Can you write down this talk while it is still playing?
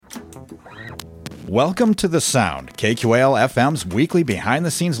Welcome to The Sound, KQAL FM's weekly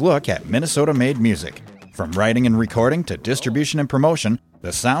behind-the-scenes look at Minnesota-made music. From writing and recording to distribution and promotion,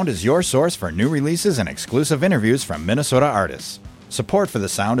 The Sound is your source for new releases and exclusive interviews from Minnesota artists. Support for The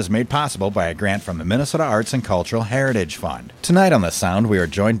Sound is made possible by a grant from the Minnesota Arts and Cultural Heritage Fund. Tonight on The Sound, we are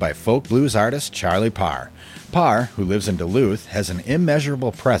joined by folk blues artist Charlie Parr. Parr, who lives in Duluth, has an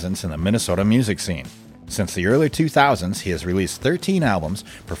immeasurable presence in the Minnesota music scene. Since the early 2000s, he has released 13 albums,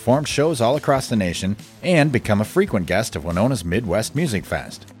 performed shows all across the nation, and become a frequent guest of Winona's Midwest Music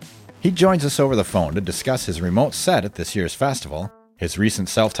Fest. He joins us over the phone to discuss his remote set at this year's festival, his recent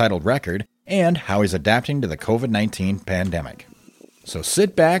self-titled record, and how he's adapting to the COVID-19 pandemic. So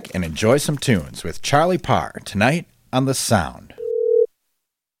sit back and enjoy some tunes with Charlie Parr tonight on The Sound.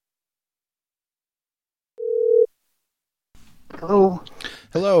 Hello.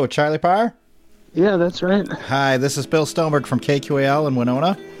 Hello, Charlie Parr? Yeah, that's right. Hi, this is Bill Stoneberg from KQAL in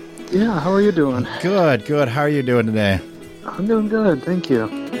Winona. Yeah, how are you doing? Good. How are you doing today? I'm doing good, thank you.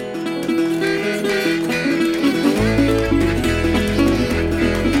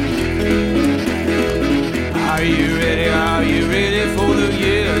 Are you ready? Are you ready for the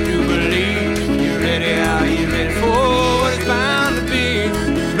year of Jubilee? You ready? Are you ready for what it's bound to be?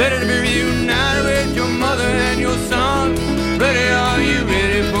 Ready to be reunited with your mother and your son? Ready? Are you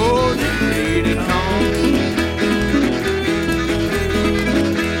ready for Jubilee to come?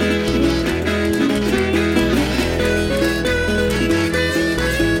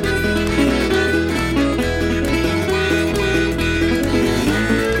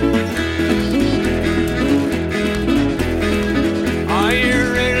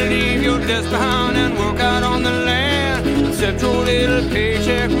 Behind and work out on the land. Accept your little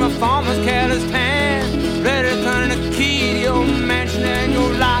paycheck from a farmer's careless hand. Ready to turn the key to your mansion and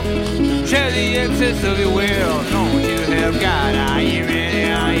your lot. Share the excess of your wealth. Don't you have God? Are you ready?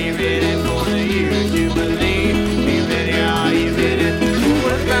 Are you ready for the year of Jubilee? Be ready? Are you ready for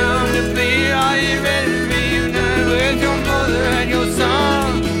what's bound to be? Are you ready to be united with your mother and your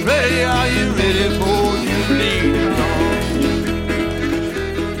son? Ready? Are you ready for Jubilee to come?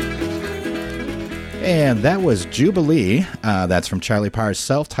 And that was Jubilee. That's from Charlie Parr's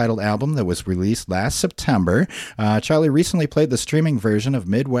self-titled album that was released last September. Charlie recently played the streaming version of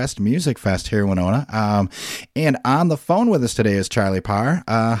Midwest Music Fest here in Winona. And on the phone with us today is Charlie Parr.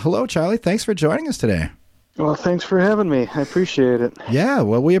 Hello, Charlie. Thanks for joining us today. Well, thanks for having me. I appreciate it. Yeah,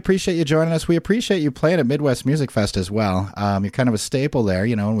 well, we appreciate you joining us. We appreciate you playing at Midwest Music Fest as well. You're kind of a staple there,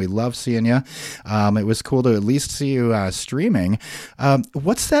 and we love seeing you. It was cool to at least see you streaming.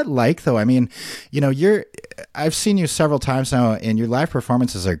 What's that like, though? I mean, I've seen you several times now, and your live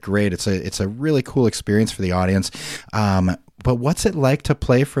performances are great. It's a really cool experience for the audience. But what's it like to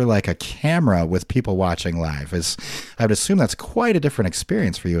play for like a camera with people watching live? I would assume that's quite a different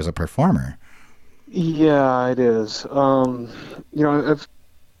experience for you as a performer. Yeah, it is. I've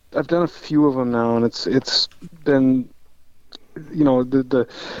done a few of them now, and it's been, the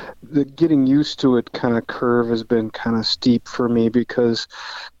getting used to it kind of curve has been kind of steep for me because,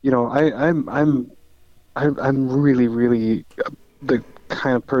 I'm really, really the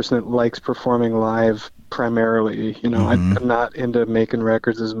kind of person that likes performing live primarily. I'm not into making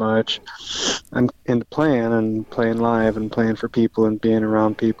records as much. I'm into playing live and playing for people and being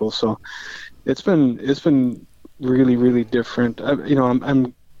around people. So it's been really, really different. I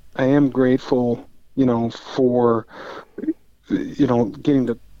am grateful, for, getting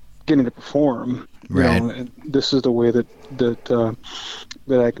to perform. Right. And this is the way that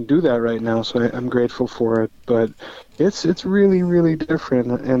I can do that right now. So I'm grateful for it. But it's really, really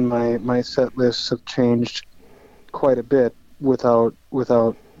different. And my set lists have changed quite a bit without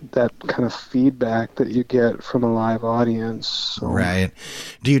that kind of feedback that you get from a live audience. So. Right.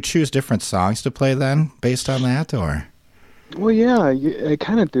 Do you choose different songs to play then based on that, or? Well, yeah, I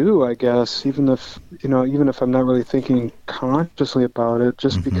kind of do, I guess, even if I'm not really thinking consciously about it,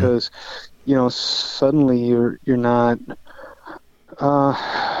 just because, suddenly you're not, in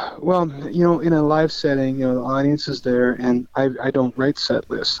a live setting, the audience is there, and I don't write set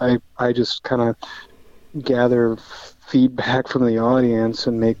lists. I just kind of gather feedback from the audience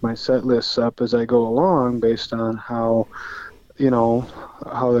and make my set lists up as I go along based on how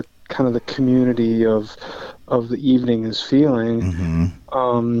the kind of the community of the evening is feeling.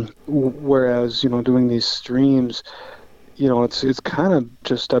 Whereas doing these streams, it's kind of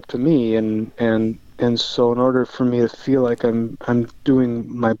just up to me, and so in order for me to feel like I'm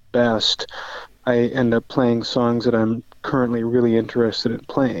doing my best, I end up playing songs that I'm currently really interested in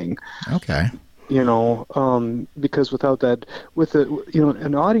playing. Okay. Because without that, with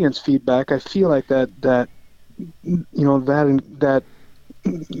an audience feedback, I feel like that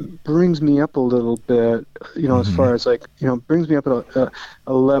brings me up a little bit, as far as like, brings me up at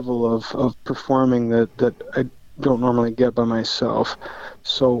a level of performing that I don't normally get by myself.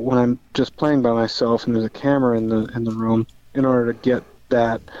 So when I'm just playing by myself and there's a camera in the room, in order to get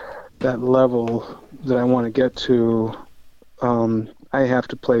that level that I want to get to, I have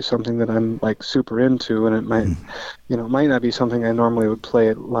to play something that I'm like super into, and it might, it might not be something I normally would play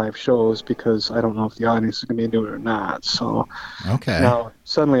at live shows because I don't know if the audience is going to be into it or not. So now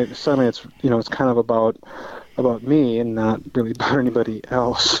suddenly it's it's kind of about me and not really about anybody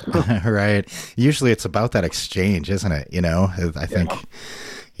else. Right. Usually it's about that exchange, isn't it? I think.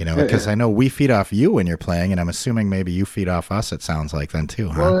 Because I know we feed off you when you're playing, and I'm assuming maybe you feed off us. It sounds like then too,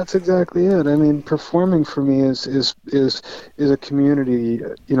 huh? Well, that's exactly it. I mean, performing for me is a community.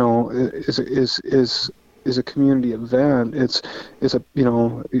 Is a community event. It's a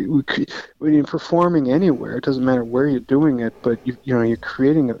when you're performing anywhere, it doesn't matter where you're doing it, but you're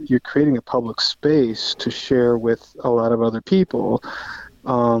creating a public space to share with a lot of other people,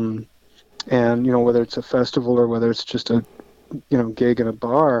 and whether it's a festival or whether it's just a gig in a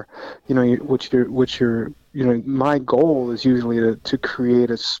bar, my goal is usually to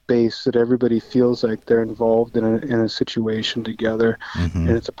create a space that everybody feels like they're involved in a situation together, and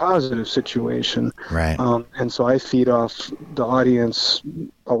it's a positive situation. Right. And so I feed off the audience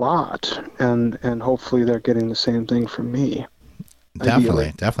a lot, and hopefully they're getting the same thing from me.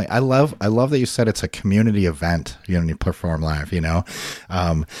 Definitely. I love that you said it's a community event, when you perform live,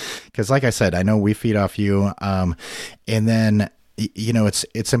 because like I said, I know we feed off you. And then,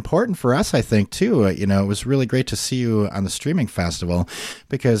 it's important for us, I think too, it was really great to see you on the streaming festival,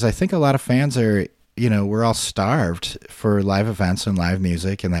 because I think a lot of fans are, we're all starved for live events and live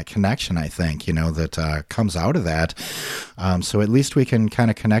music and that connection, I think, that comes out of that. So at least we can kind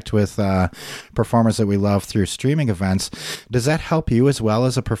of connect with performers that we love through streaming events. Does that help you as well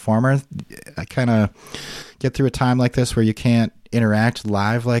as a performer? Kind of get through a time like this where you can't interact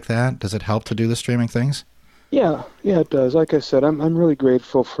live like that? Does it help to do the streaming things? Yeah, it does. Like I said, I'm really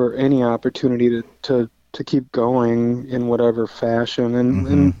grateful for any opportunity to keep going in whatever fashion,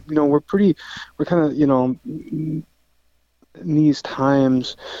 and we're kind of in these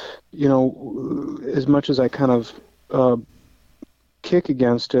times, as much as I kind of kick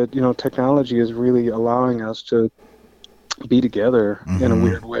against it, technology is really allowing us to be together in a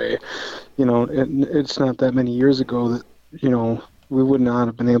weird way. It's not that many years ago that we would not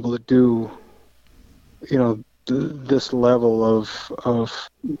have been able to do this level of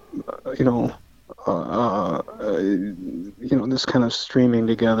this kind of streaming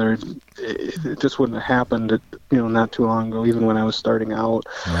together. It just wouldn't have happened, not too long ago, even when I was starting out.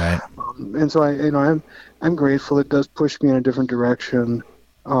 Right. And so I'm grateful. It does push me in a different direction.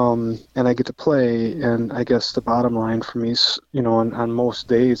 And I get to play, and I guess the bottom line for me is, on most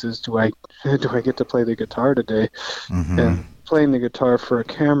days is, do I get to play the guitar today? And playing the guitar for a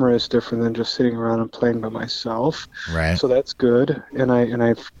camera is different than just sitting around and playing by myself. Right. So that's good, and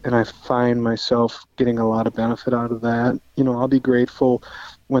I find myself getting a lot of benefit out of that. I'll be grateful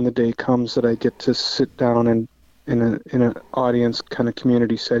when the day comes that I get to sit down and in an audience kind of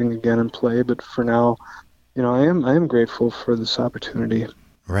community setting again and play. But for now, I am grateful for this opportunity.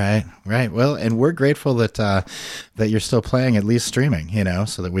 Right. Well, and we're grateful that that you're still playing, at least streaming,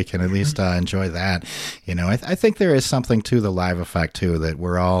 so that we can at least enjoy that. I think there is something to the live effect too, that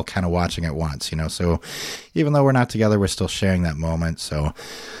we're all kind of watching at once, so even though we're not together, we're still sharing that moment. So,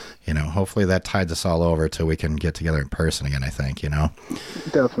 hopefully that tides us all over till we can get together in person again, I think,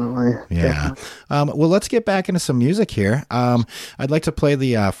 Definitely. Yeah. Definitely. Well, let's get back into some music here. I'd like to play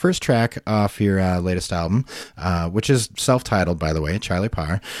the first track off your latest album, which is self-titled, by the way, Charlie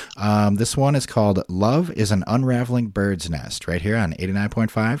Parr. This one is called Love is an Unraveling Bird's Nest, right here on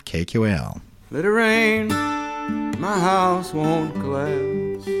 89.5 KQAL. Let it rain, my house won't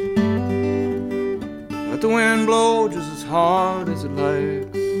collapse. Let the wind blow just as hard as it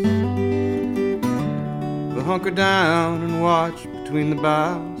likes. We'll hunker down and watch between the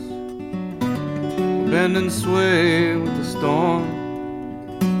boughs. We'll bend and sway with the storm.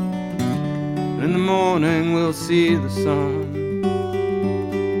 And in the morning we'll see the sun.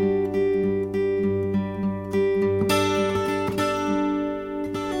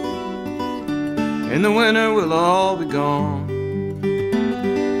 In the winter we'll all be gone.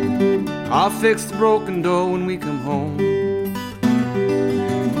 I'll fix the broken door when we come home.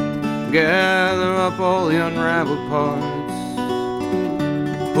 Gather up all the unraveled parts,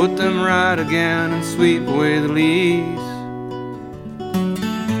 put them right again and sweep away the leaves.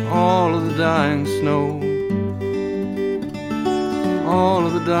 All of the dying snow, all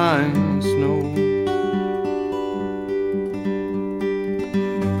of the dying snow.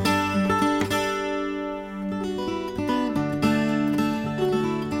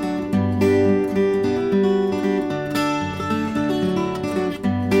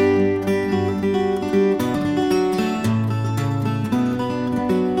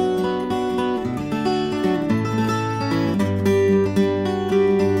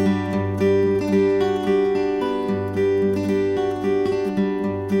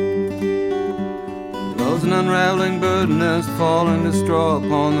 nest falling to straw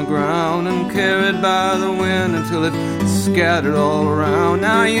upon the ground and carried by the wind until it's scattered all around.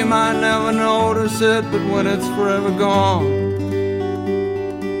 Now you might never notice it, but when it's forever gone,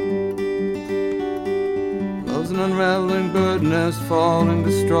 love's an unraveling bird nest falling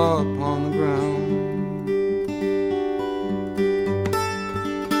to straw upon the ground.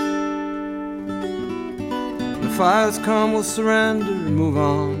 When the fires come, we'll surrender and move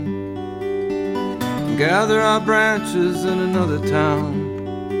on. Gather our branches in another town,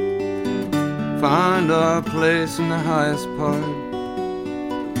 find our place in the highest part.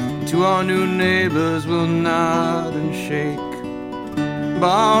 To our new neighbors we'll nod and shake,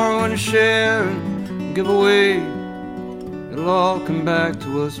 borrow and share and give away. It'll all come back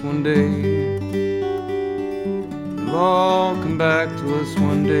to us one day. It'll all come back to us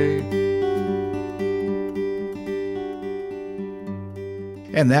one day.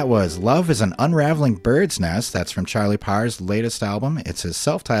 And that was Love is an Unraveling Bird's Nest. That's from Charlie Parr's latest album. It's his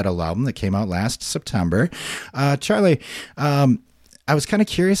self-titled album that came out last September. Charlie, I was kind of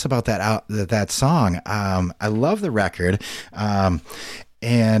curious about that song. I love the record.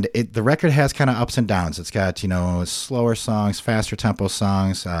 And the record has kind of ups and downs. It's got, slower songs, faster tempo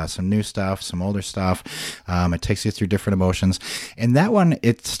songs, some new stuff, some older stuff. It takes you through different emotions. And that one,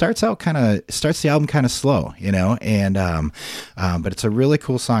 it starts the album kind of slow, and, but it's a really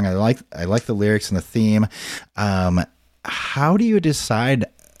cool song. I like the lyrics and the theme. How do you decide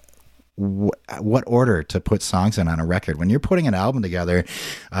what order to put songs in on a record? When you're putting an album together,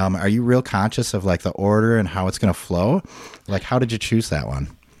 are you real conscious of like the order and how it's going to flow? Like, how did you choose that one?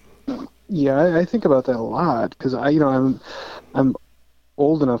 Yeah, I think about that a lot because I'm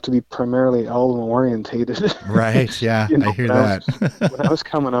old enough to be primarily album orientated. Right. Yeah, I hear that. When I was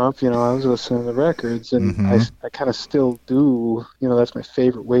coming up, I was listening to the records, and I kind of still do. That's my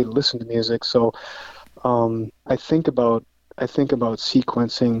favorite way to listen to music. So I think about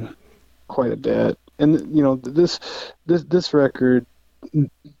sequencing quite a bit, and this record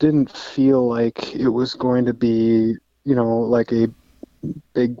didn't feel like it was going to be like a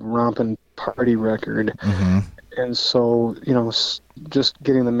big romping party record. And so just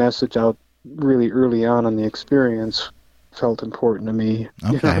getting the message out really early on in the experience felt important to me.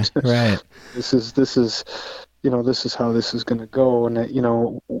 Okay. Right. This is how this is going to go. And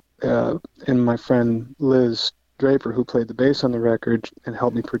and my friend Liz Draper, who played the bass on the record and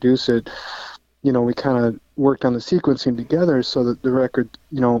helped me produce it, we kind of worked on the sequencing together so that the record,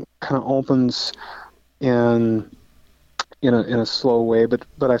 kind of opens in a slow way,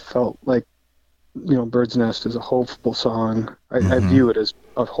 but I felt like, Bird's Nest is a hopeful song. I view it as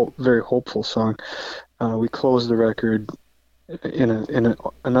a very hopeful song. We close the record in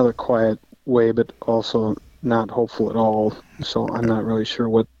another quiet way, but also not hopeful at all. So I'm not really sure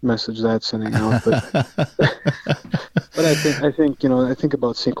what message that's sending out. But but I think I think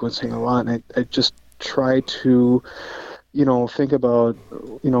about sequencing a lot, and I just try to think about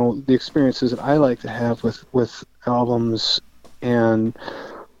the experiences that I like to have with albums, and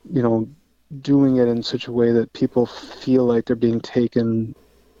doing it in such a way that people feel like they're being taken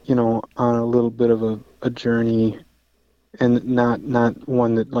on a little bit of a journey, and not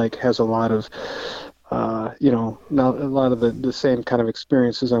one that like has a lot of not a lot of the same kind of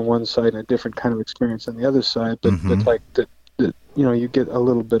experiences on one side and a different kind of experience on the other side, but like that you get a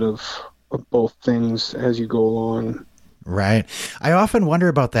little bit of both things as you go along. Right. I often wonder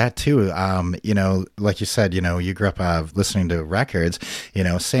about that too. Like you said, you grew up listening to records,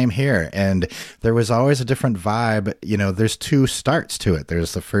 same here. And there was always a different vibe. There's two starts to it.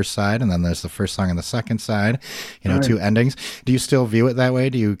 There's the first side, and then there's the first song on the second side, right. Two endings. Do you still view it that way?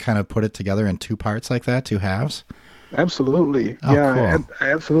 Do you kind of put it together in two parts like that, two halves? Absolutely. Oh, yeah, cool.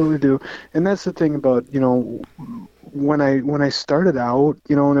 I absolutely do. And that's the thing about, when I started out,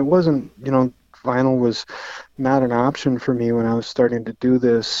 and it wasn't, vinyl was not an option for me when I was starting to do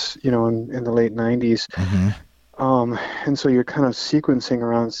this, in the late 90s. And so you're kind of sequencing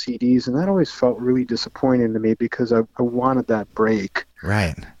around CDs, and that always felt really disappointing to me because I wanted that break.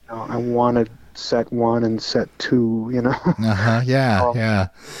 Right. I wanted set one and set two, Yeah, yeah.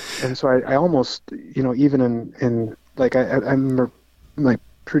 And so I almost, even in like, I remember like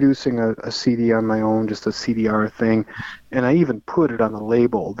producing a CD on my own, just a CDR thing, and I even put it on the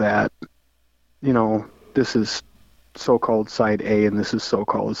label that, this is so-called side A and this is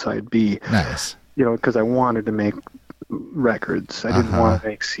so-called side B. Nice. Because I wanted to make records. I didn't want to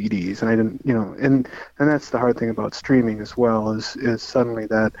make CDs, and I didn't, and that's the hard thing about streaming as well, is suddenly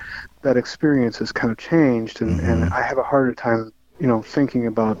that experience has kind of changed, and I have a harder time, thinking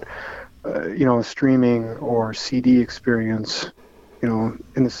about, a streaming or CD experience,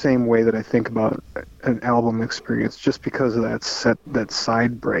 in the same way that I think about an album experience, just because of that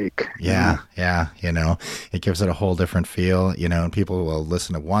side break. Yeah. It gives it a whole different feel, and people will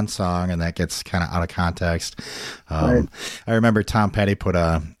listen to one song and that gets kind of out of context. Right. I remember Tom Petty put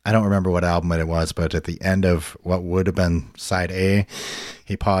I don't remember what album it was, but at the end of what would have been side A,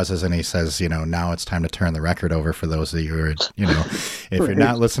 he pauses and he says, now it's time to turn the record over for those of you who are, if Right. you're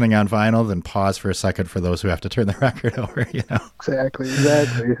not listening on vinyl, then pause for a second for those who have to turn the record over, Exactly.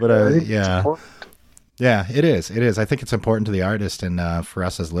 But yeah, it is. I think it's important to the artist and for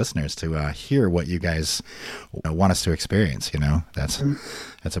us as listeners to hear what you guys want us to experience. That's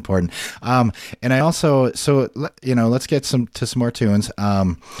important. And I also, let's get some more tunes.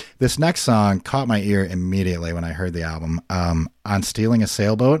 This next song caught my ear immediately when I heard the album. On Stealing a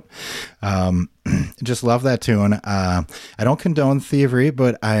Sailboat. Just love that tune. I don't condone thievery,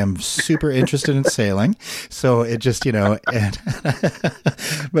 but I am super interested in sailing. So it just, but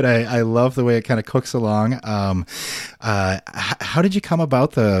I love the way it kind of cooks along. How did you come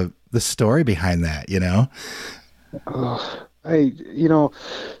about the story behind that,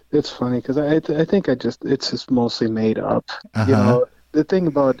 It's funny because I think it's just mostly made up. Uh-huh. The thing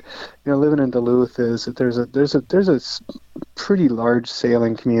about living in Duluth is that there's a pretty large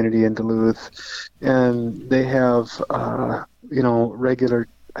sailing community in Duluth, and they have regular,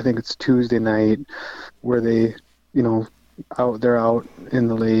 I think it's Tuesday night, where they they're out in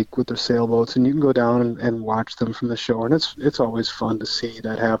the lake with their sailboats, and you can go down and watch them from the shore, and it's always fun to see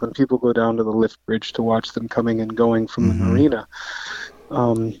that happen. People go down to the lift bridge to watch them coming and going from the marina,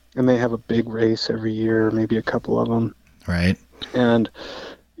 and they have a big race every year, maybe a couple of them. Right. And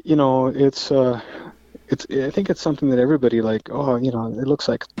it's I think it's something that everybody it looks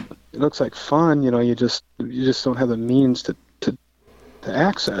like fun. You just don't have the means to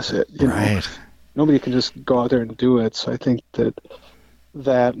access it. Right. Nobody can just go out there and do it. So I think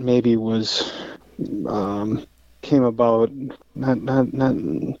that maybe was came about not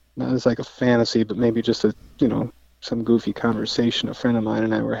as like a fantasy, but maybe just some goofy conversation a friend of mine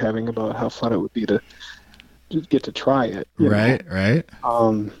and I were having about how fun it would be to get to try it. Right.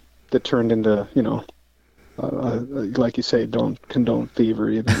 That turned into, like you say, don't condone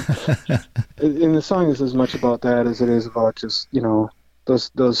thievery. And the song is as much about that as it is about just,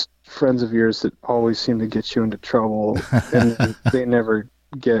 those friends of yours that always seem to get you into trouble and they never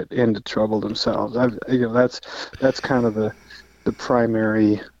get into trouble themselves. That's kind of the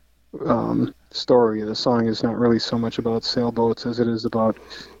primary story of the song. Is not really so much about sailboats as it is about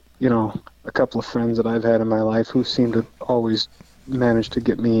a couple of friends that I've had in my life who seem to always manage to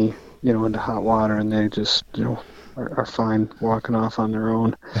get me, into hot water, and they just, are fine walking off on their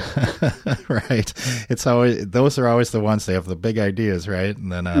own. Right. Those are always the ones, they have the big ideas, right?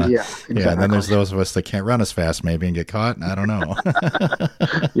 And then, exactly. And then there's those of us that can't run as fast maybe and get caught. I don't know.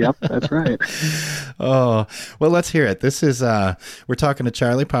 Yep, that's right. Oh, well, let's hear it. This is, we're talking to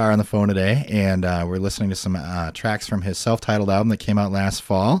Charlie Parr on the phone today, and we're listening to some tracks from his self-titled album that came out last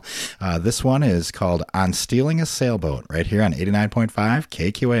fall. This one is called On Stealing a Sailboat, right here on 89.5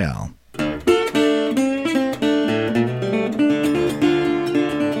 KQAL.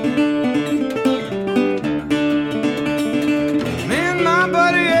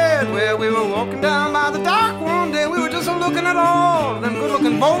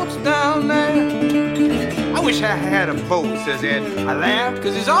 Boats down there. I wish I had a boat, says Ed. I laughed,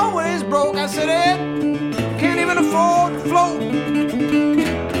 cause he's always broke. I said, Ed, can't even afford to float.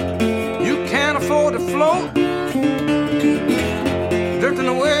 You can't afford to float. Drifting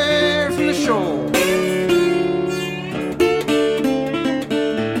away from the shore.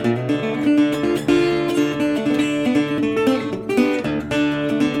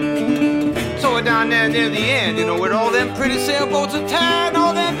 So we're down there near the end, where all them pretty sailboats are tied and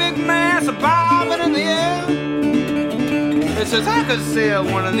all that big mass are bobbing in the air. It says I could sail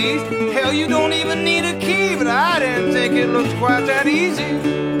one of these. Hell, you don't even need a key, but I didn't think it looked quite that easy.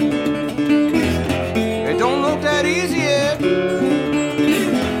 It don't look that easy yet.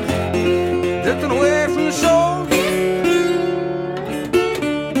 Drifting away from the shore.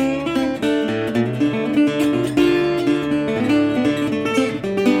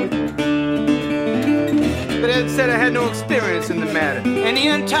 Said I had no experience in the matter, and he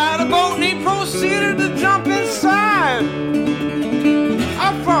untied the boat and he proceeded to jump inside.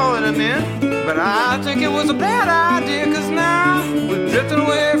 I followed him in, but I think it was a bad idea, cause now we're drifting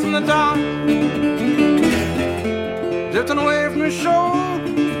away from the dock, drifting away from the shore,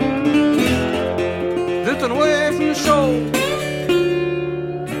 drifting away from the shore.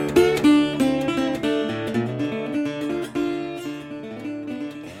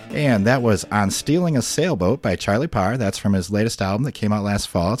 And and that was On Stealing a Sailboat by Charlie Parr. That's from his latest album that came out last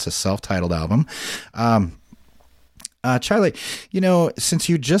fall. It's a self-titled album. Charlie, since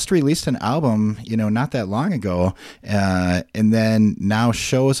you just released an album, not that long ago, and then now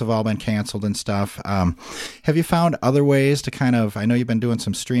shows have all been canceled and stuff, have you found other ways to I know you've been doing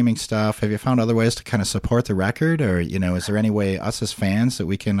some streaming stuff, have you found other ways to kind of support the record, or, is there any way us as fans that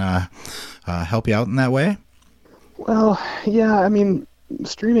we can help you out in that way? Well, yeah, I mean,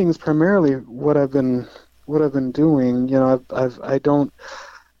 streaming is primarily what I've been doing. I don't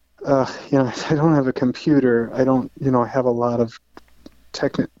have a computer. I don't, have a lot of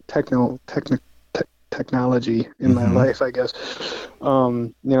technology in my life, I guess.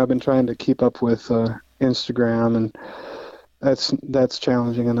 I've been trying to keep up with Instagram, and that's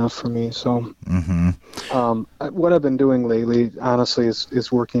challenging enough for me. So, what I've been doing lately, honestly,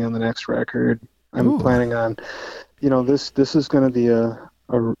 is working on the next record. I'm planning on, this is going to be a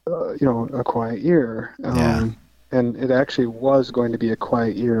quiet year. And it actually was going to be a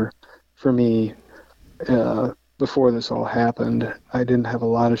quiet year for me before this all happened. I didn't have a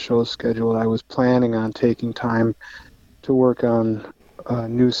lot of shows scheduled. I was planning on taking time to work on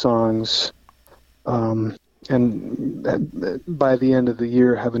new songs, and by the end of the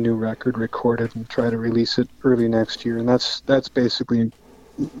year have a new record recorded and try to release it early next year. And that's basically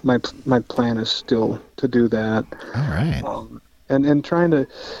my plan is still to do that. All right. And trying to,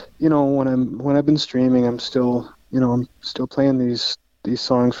 when I've been streaming, I'm still playing these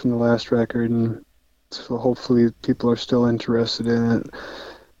songs from the last record, and so hopefully people are still interested in it.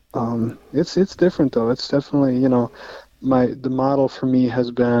 It's different though. It's definitely, the model for me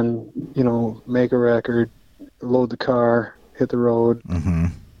has been, make a record, load the car, hit the road,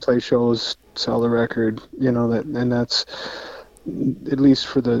 play shows, sell the record, and that's, at least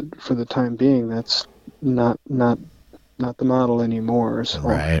for the time being, that's not the model anymore. So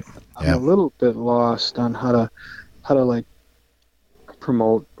right. I'm a little bit lost on how to like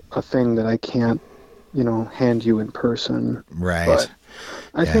promote a thing that I can't, hand you in person. Right. But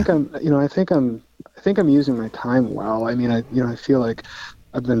I think I'm using my time well. I mean, I feel like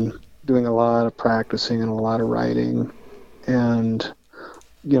I've been doing a lot of practicing and a lot of writing, and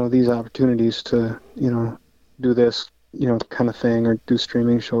these opportunities to do this kind of thing or do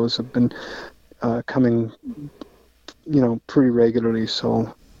streaming shows have been coming pretty regularly.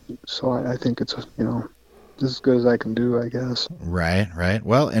 So I think it's as good as I can do, I guess. Right.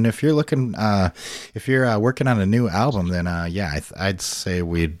 Well, and if you're looking, if you're working on a new album, then I'd say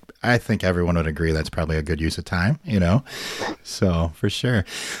I think everyone would agree that's probably a good use of time, So for sure.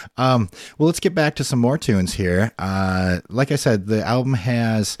 Well, let's get back to some more tunes here. Like I said, the album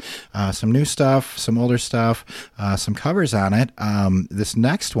has some new stuff, some older stuff, some covers on it. This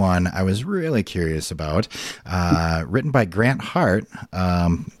next one I was really curious about, written by Grant Hart,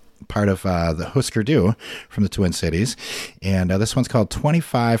 part of the Husker Du from the Twin Cities, and this one's called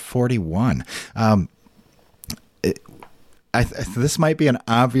 2541. This might be an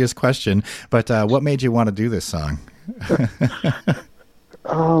obvious question, but what made you want to do this song?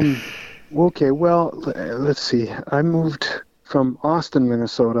 Okay, well, let's see. I moved from Austin,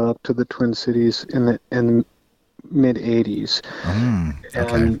 Minnesota, up to the Twin Cities in the mid '80s,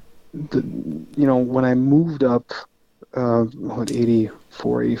 and when I moved up,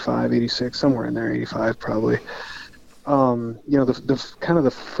 84, 85, 86, somewhere in there, 85 probably. The kind of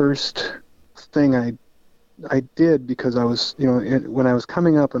the first thing I did, because I was, when I was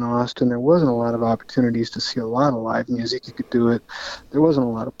coming up in Austin, there wasn't a lot of opportunities to see a lot of live music. You could do it. There wasn't a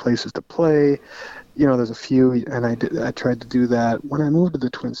lot of places to play. There's a few, and I tried to do that. When I moved to the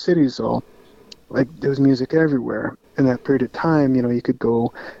Twin Cities, though, there was music everywhere. In that period of time, you could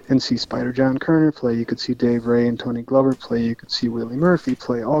go and see Spider John Kerner play. You could see Dave Ray and Tony Glover play. You could see Willie Murphy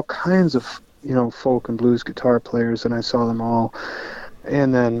play. All kinds of, folk and blues guitar players, and I saw them all.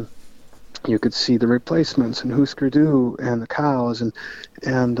 And then you could see the Replacements and Husker Du and the Cows and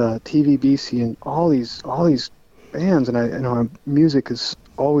TVBC and all these bands. And I music has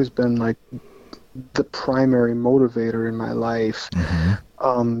always been like the primary motivator in my life.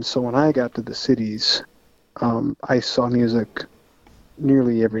 So when I got to the cities, I saw music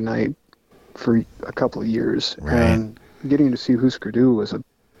nearly every night for a couple of years. Right. And getting to see Husker Du was a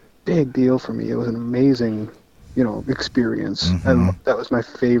big deal for me. It was an amazing, experience. And that was my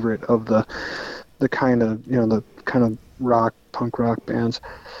favorite of the kind of, the kind of punk rock bands.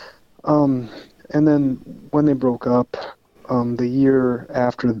 And then when they broke up, the year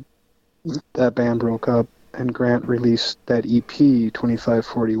after that band broke up and Grant released that EP,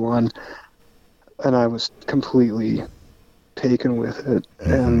 2541, and I was completely taken with it.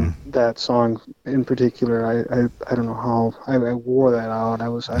 And that song in particular, I don't know how I wore that out. I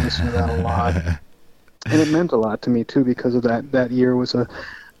listened to that a lot, and it meant a lot to me too, because of that year was kind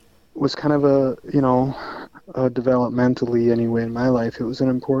of a, developmentally anyway in my life, it was an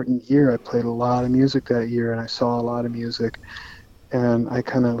important year. I played a lot of music that year, and I saw a lot of music, and I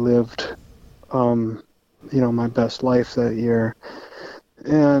kind of lived my best life that year.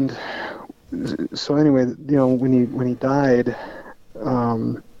 And so anyway, when he died,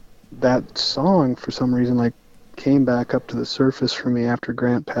 that song for some reason came back up to the surface for me after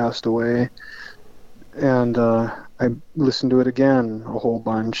Grant passed away, and I listened to it again a whole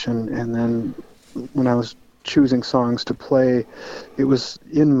bunch, and then when I was choosing songs to play, it was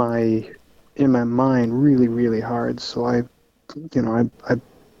in my mind really, really hard. So I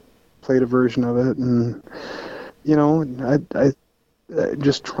played a version of it, and I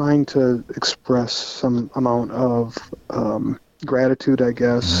just trying to express some amount of gratitude, I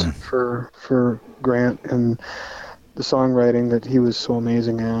guess, for Grant and the songwriting that he was so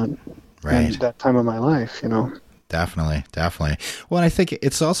amazing at at that time of my life, Definitely. Well, and I think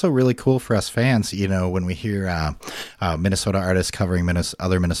it's also really cool for us fans, when we hear Minnesota artists covering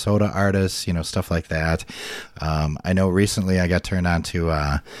other Minnesota artists, stuff like that. I know recently I got turned on to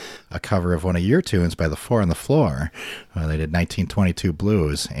a cover of one of your tunes by the Four on the Floor. They did 1922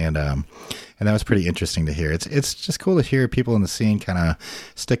 Blues, and that was pretty interesting to hear. It's just cool to hear people in the scene kind of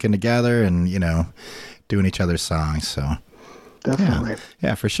sticking together and, doing each other's songs, so... Definitely.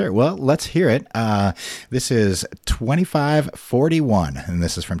 Yeah, for sure. Well, let's hear it. This is 2541, and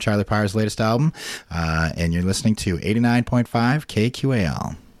this is from Charlie Parr's latest album, and you're listening to 89.5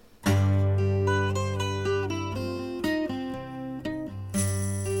 KQAL.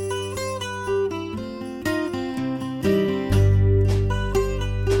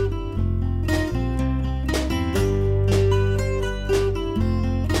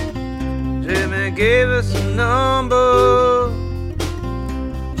 Jimmy gave us a number.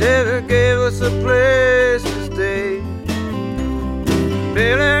 Jerry gave us a place to stay.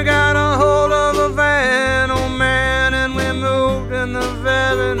 Billy got a hold of a van, oh man, and we moved in the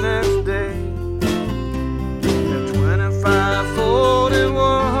very next day. At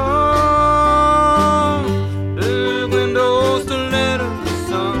 2541, big windows to let in the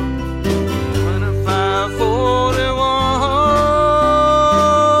sun. 2541.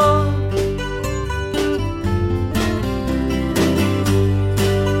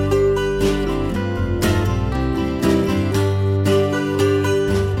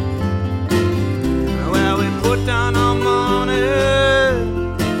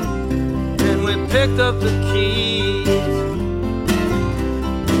 Picked up the keys.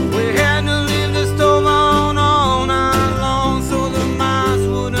 We had to leave the stove on all night long so the mice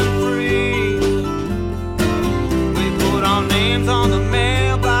wouldn't freeze. We put our names on the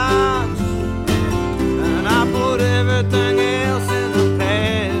mailbox, and I put everything else in the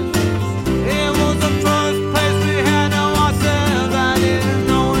past. It was the first place we had to ourselves. I didn't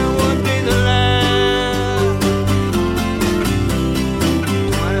know it would be the last.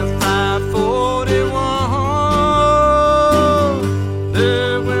 2541,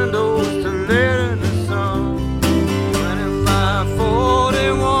 big windows to let in the sun.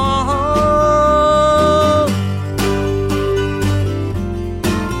 2541.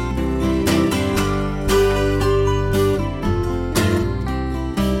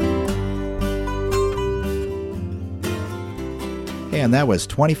 And that was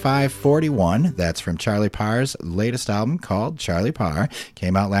 2541. That's from Charlie Parr's latest album called Charlie Parr.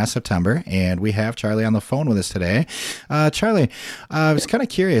 Came out last September, and we have Charlie on the phone with us today. Charlie, I was kind of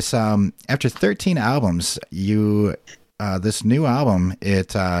curious. After 13 albums, this new album,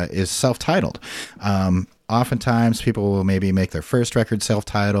 it is self-titled. Oftentimes, people will maybe make their first record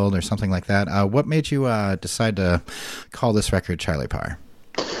self-titled or something like that. What made you decide to call this record Charlie Parr?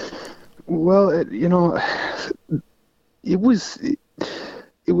 Well, it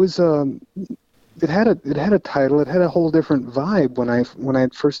had a title. It had a whole different vibe when I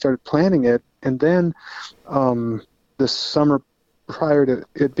first started planning it, and then the summer prior to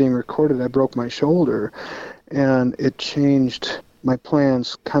it being recorded, I broke my shoulder, and it changed my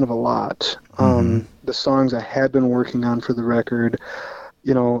plans kind of a lot. The songs I had been working on for the record,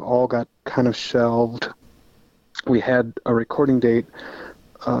 all got kind of shelved. We had a recording date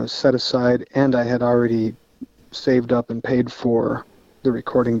set aside, and I had already saved up and paid for the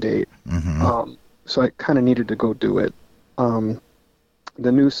recording date. So I kind of needed to go do it.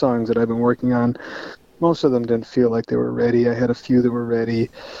 The new songs that I've been working on, most of them didn't feel like they were ready. I had a few that were ready,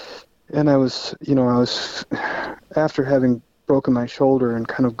 and I was after having broken my shoulder and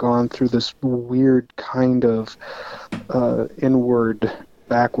kind of gone through this weird kind of inward,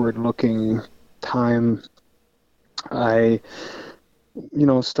 backward-looking time, I,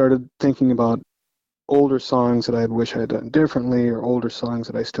 started thinking about older songs that I wish I had done differently, or older songs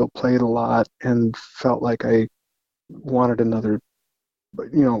that I still played a lot, and felt like I wanted another,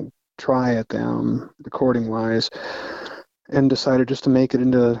 try at them recording-wise, and decided just to make it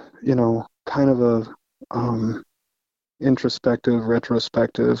into, kind of a introspective,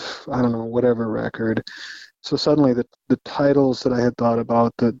 retrospective, I don't know, whatever record. So suddenly the titles that I had thought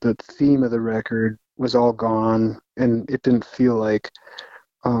about, the theme of the record was all gone, and it didn't feel like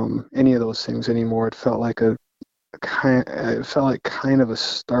any of those things anymore. It felt like kind of a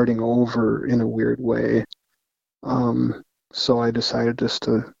starting over in a weird way. So I decided just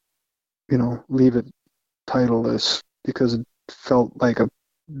to, leave it titleless, because it felt like a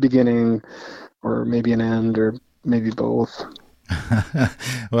beginning, or maybe an end, or maybe both.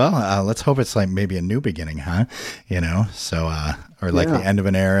 Well, let's hope it's like maybe a new beginning, huh? So, or like the end of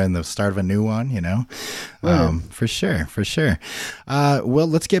an era and the start of a new one, Right. For sure. Well,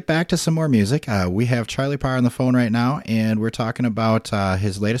 let's get back to some more music. We have Charlie Parr on the phone right now, and we're talking about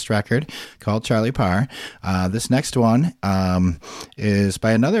his latest record called Charlie Parr. This next one is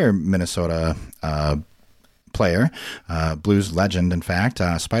by another Minnesota player, blues legend, in fact,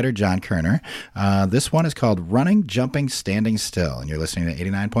 Spider John Kerner. This one is called Running, Jumping, Standing Still, and you're listening to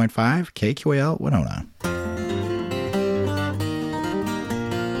 89.5 KQAL Winona.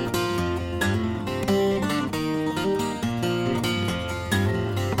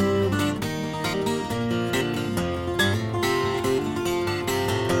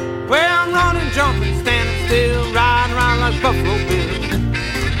 Well, I'm running, jumping, standing still, riding around like Buffalo Bill.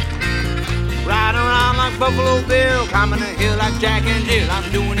 Riding around like Buffalo Bill, climbing the hill like Jack and Jill.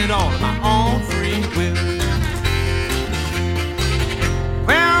 I'm doing it all of my own free will.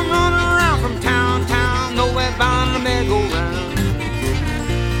 Well, I'm running around from town to town, nowhere bound in a merry-go-round.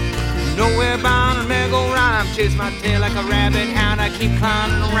 Nowhere bound in a merry-go-round. I'm chasing my tail like a rabbit hound. I keep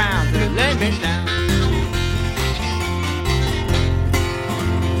climbing around till it lay me down.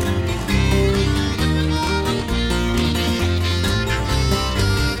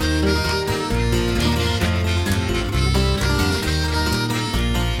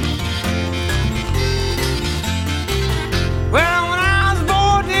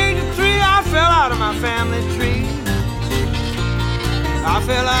 Family tree. I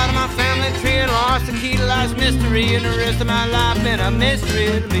fell out of my family tree and lost the key to life's mystery, and the rest of my life been a mystery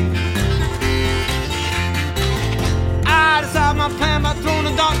to me. I decided my plan by throwing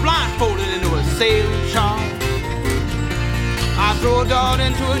a dart blindfolded into a sailing shawl. I throw a dart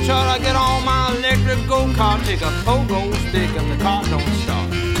into a chart, I get on my electric go-kart, take a pogo stick and the car don't start.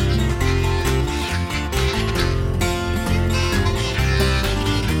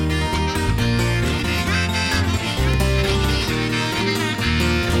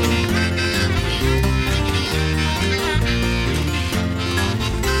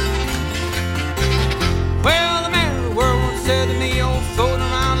 Floating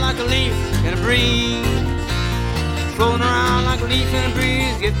around like a leaf in a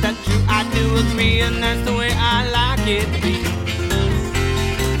breeze. Get that true, I do agree, and that's the way I like it to be.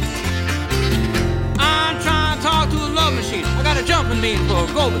 I'm trying to talk to a love machine. I got a jumping bean for a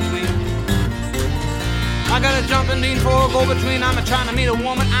go-between. I got a jumping bean for a go-between. I'm trying to meet a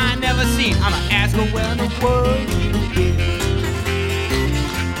woman I never seen. I'm ask her where in the world you been.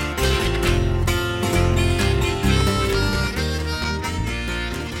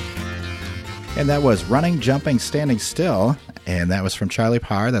 And that was Running, Jumping, Standing Still, and that was from Charlie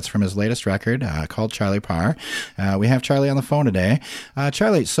Parr. That's from his latest record called Charlie Parr. We have Charlie on the phone today.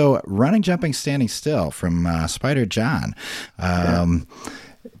 Charlie, so Running, Jumping, Standing Still from Spider John.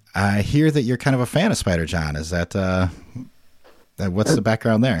 I hear that you're kind of a fan of Spider John. Is that, what's the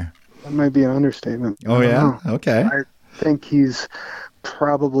background there? That might be an understatement. Oh, yeah? Okay. I think he's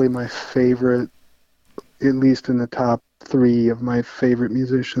probably my favorite, at least in the top 3 of my favorite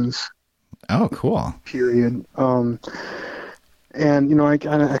musicians. Oh, cool. Period. And I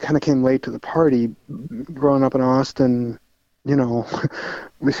kind of came late to the party. Growing up in Austin, we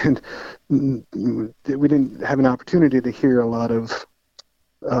didn't have an opportunity to hear a lot of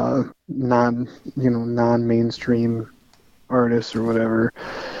non-mainstream artists or whatever.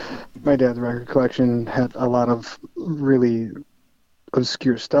 My dad's record collection had a lot of really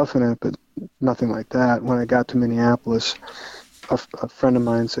obscure stuff in it, but nothing like that. When I got to Minneapolis, a friend of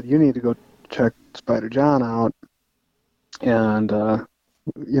mine said, "You need to go check Spider John out," and I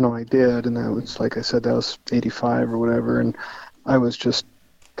did, and that was, like I said, that was 85 or whatever, and I was just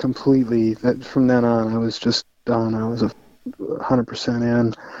completely, that from then on I was just done. I was a 100%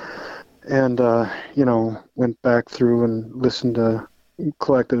 in. And, went back through and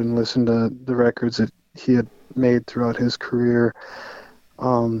collected and listened to the records that he had made throughout his career,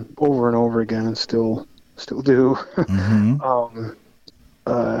 over and over again, and still do. Mm-hmm.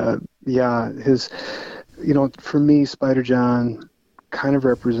 For me, Spider John kind of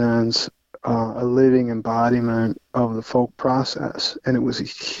represents a living embodiment of the folk process, and it was a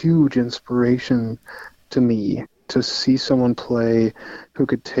huge inspiration to me to see someone play who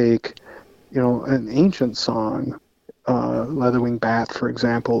could take, an ancient song, Leatherwing Bat, for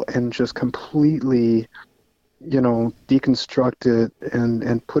example, and just completely, deconstruct it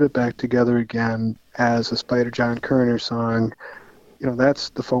and put it back together again as a Spider John Kerner song. That's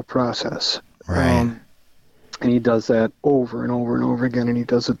the folk process. Right. And he does that over and over and over again, and he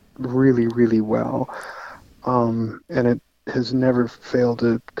does it really, really well. And it has never failed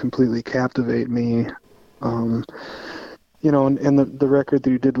to completely captivate me. And the record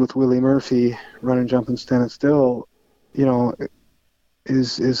that he did with Willie Murphy, Run and Jump and Stand Still,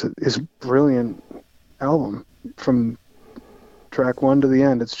 is a brilliant album from track one to the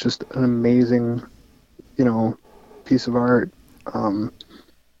end. It's just an amazing, piece of art.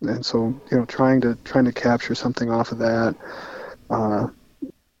 And so, trying to capture something off of that,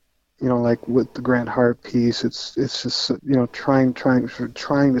 like with the Grant Hart piece, it's just, trying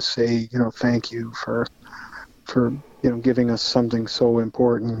to say, thank you for giving us something so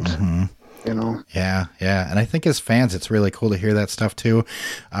important. Mm-hmm. Yeah. And I think as fans, it's really cool to hear that stuff too.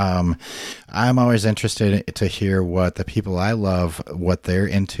 I'm always interested to hear what the people I love, what they're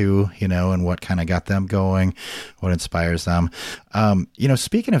into, and what kind of got them going, what inspires them.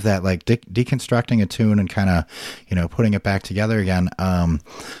 Speaking of that, like deconstructing a tune and kind of, putting it back together again.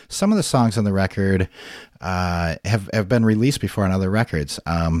 Some of the songs on the record, have been released before on other records.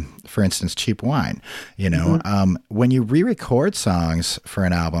 For instance, Cheap Wine, when you re-record songs for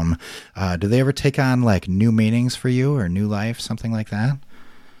an album, do they ever take on like new meanings for you or new life, something like that?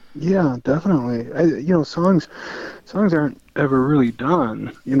 Yeah, definitely. Songs aren't ever really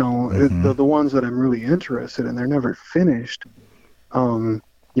done, the ones that I'm really interested in, they're never finished. You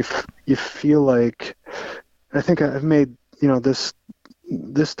feel like, I think I've made,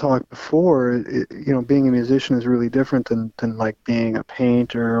 this talk before, being a musician is really different than like being a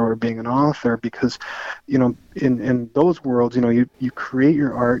painter or being an author, because, in those worlds, you create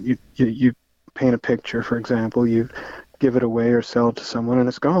your art, you paint a picture, for example, you give it away or sell it to someone and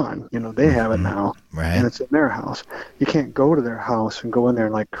it's gone. They have it now, right, and it's in their house. You can't go to their house and go in there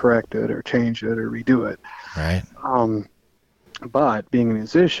and like correct it or change it or redo it. Right. But being a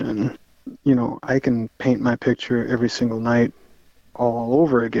musician, I can paint my picture every single night all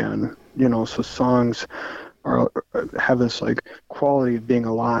over again, so songs have this like quality of being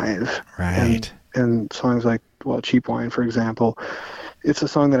alive. Right. And songs like, Cheap Wine, for example, it's a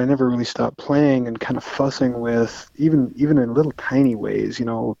song that I never really stopped playing and kind of fussing with, even in little tiny ways,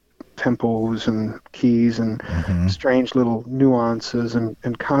 tempos and keys and strange little nuances,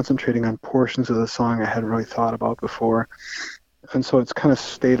 and concentrating on portions of the song I hadn't really thought about before. And so it's kind of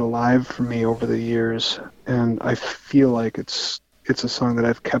stayed alive for me over the years, and I feel like it's a song that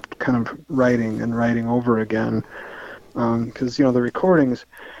I've kept kind of writing over again, because the recordings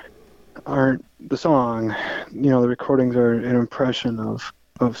aren't the song. The recordings are an impression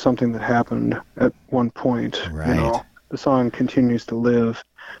of something that happened at one point. Right. The song continues to live,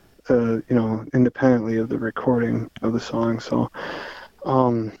 independently of the recording of the song. So,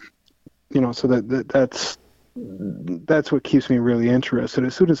 so that's what keeps me really interested.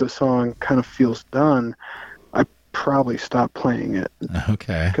 As soon as a song kind of feels done, I probably stop playing it.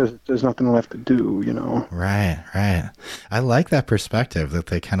 Okay. Because there's nothing left to do, Right. I like that perspective that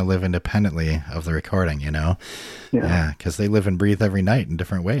they kind of live independently of the recording, Yeah, because they live and breathe every night in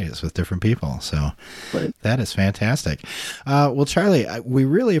different ways with different people. So right. That is fantastic. Well, Charlie, we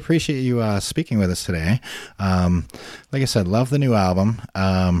really appreciate you speaking with us today. Like I said, love the new album.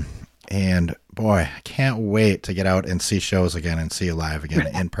 And boy, I can't wait to get out and see shows again and see you live again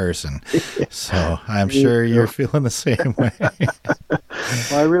in person. So I'm sure you're feeling the same way.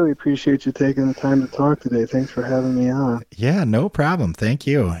 Well, I really appreciate you taking the time to talk today. Thanks for having me on. Yeah, no problem. Thank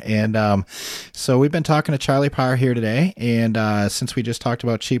you. And so we've been talking to Charlie Parr here today. And since we just talked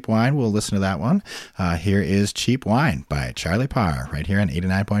about Cheap Wine, we'll listen to that one. Here is Cheap Wine by Charlie Parr right here on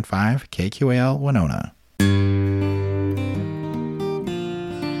 89.5 KQAL Winona.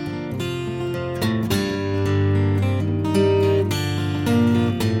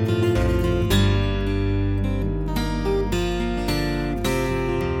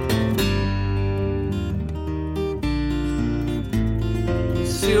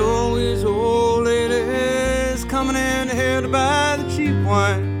 coming in here to buy the cheap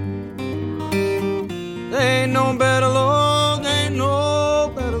wine. They ain't no better, Lord, they ain't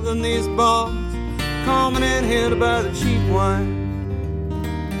no better than these bombs, coming in here to buy the cheap wine.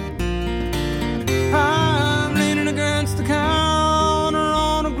 I'm leaning against the counter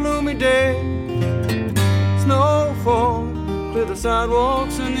on a gloomy day. Snow falling, clear the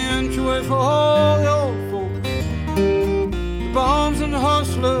sidewalks and the entryway for all the old folks. The bombs and the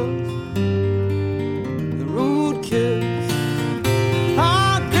hustlers, the rude kids.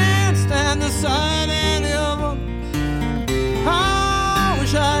 I can't stand the sight any of them. I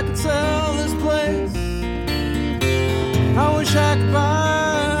wish I could sell this place. I wish I could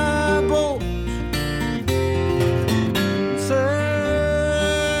buy boats and sail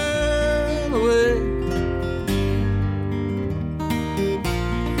away.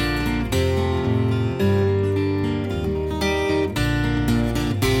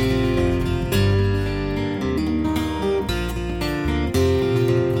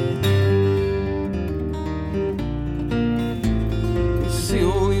 See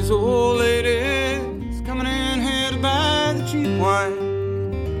all these old ladies coming in here to buy the cheap wine.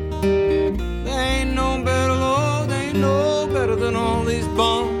 They ain't no better, Lord, they ain't no better than all these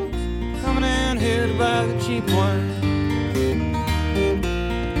bums coming in here to buy the cheap wine.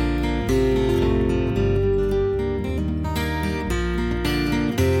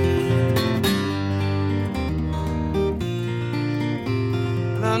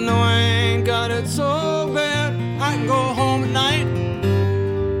 And I know I ain't got it so bad, I can go home at night.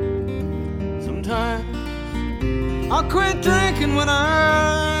 I'll quit drinking when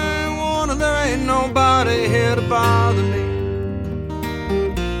I want, and there ain't nobody here to bother me.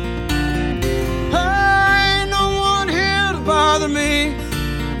 There ain't no one here to bother me.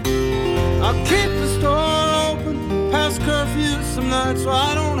 I'll keep the store open past curfew some nights so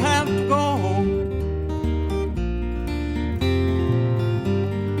I don't have to go home.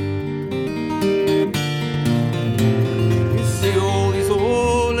 You see all these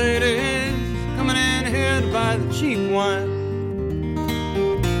old ladies coming in here to buy the cheap wine.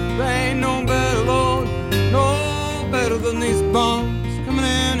 There ain't no better, Lord, no better than these bums coming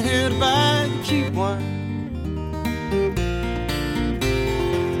in here to buy the cheap wine.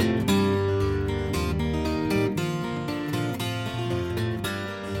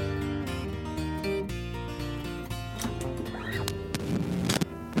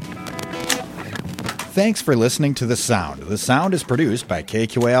 Thanks for listening to The Sound. The Sound is produced by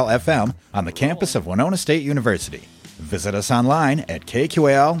KQAL FM on the campus of Winona State University. Visit us online at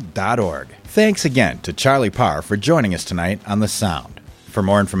kqal.org. Thanks again to Charlie Parr for joining us tonight on The Sound. For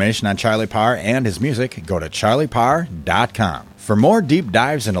more information on Charlie Parr and his music, go to charlieparr.com. For more deep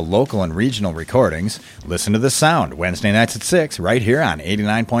dives into local and regional recordings, listen to The Sound Wednesday nights at 6 right here on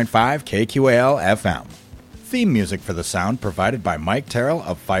 89.5 KQAL FM. Theme music for The Sound provided by Mike Terrell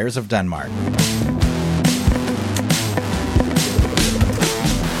of Fires of Denmark.